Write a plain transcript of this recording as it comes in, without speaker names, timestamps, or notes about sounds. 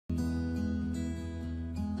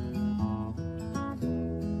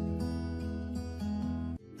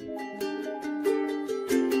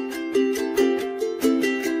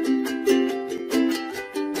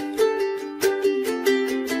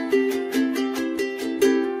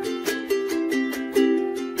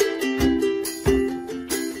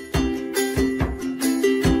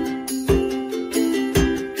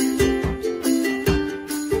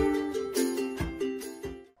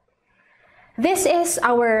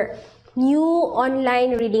our new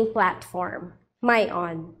online reading platform,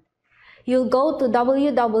 MyOn. You'll go to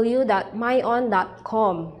www.myon.com.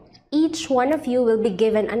 Each one of you will be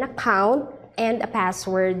given an account and a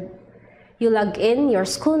password. You log in your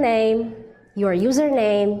school name, your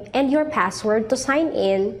username, and your password to sign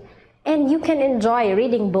in, and you can enjoy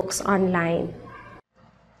reading books online.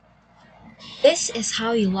 This is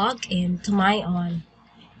how you log in to MyOn.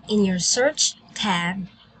 In your search tab,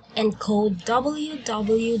 encode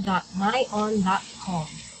www.myon.com.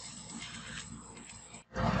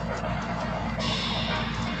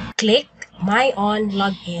 Click MyOn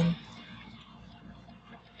Login.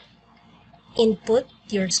 Input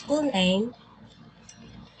your school name,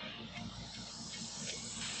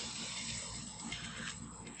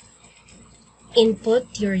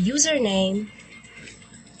 input your username,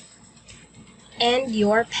 and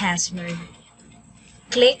your password.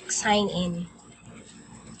 Click Sign In.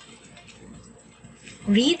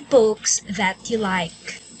 Read books that you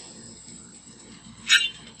like.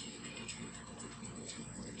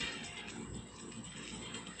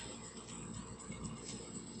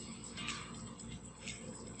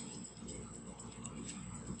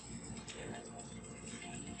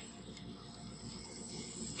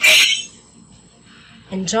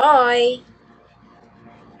 Enjoy!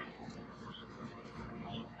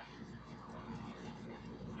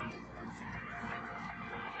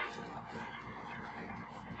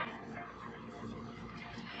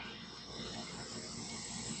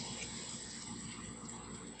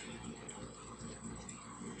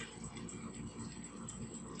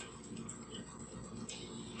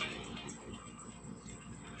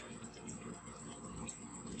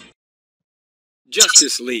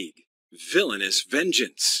 Justice League, Villainous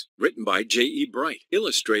Vengeance, written by J.E. Bright,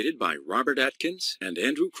 illustrated by Robert Atkins and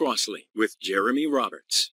Andrew Crossley, with Jeremy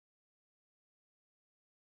Roberts.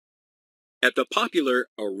 At the popular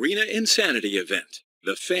Arena Insanity event,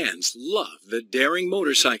 the fans love the daring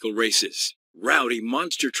motorcycle races, rowdy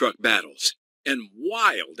monster truck battles, and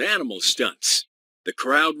wild animal stunts. The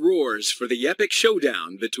crowd roars for the epic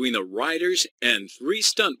showdown between the riders and 3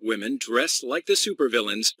 stunt women dressed like the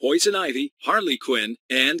supervillains Poison Ivy, Harley Quinn,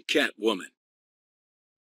 and Catwoman.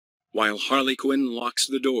 While Harley Quinn locks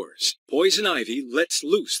the doors, Poison Ivy lets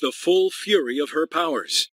loose the full fury of her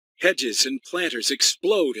powers. Hedges and planters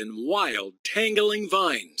explode in wild, tangling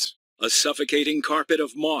vines. A suffocating carpet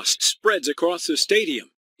of moss spreads across the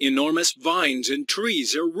stadium. Enormous vines and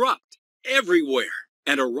trees erupt everywhere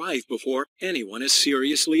and arrive before anyone is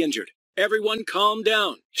seriously injured. "Everyone calm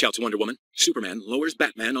down," shouts Wonder Woman. Superman lowers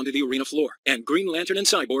Batman onto the arena floor, and Green Lantern and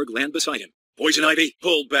Cyborg land beside him. "Poison Ivy,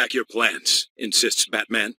 hold back your plans," insists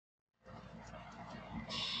Batman.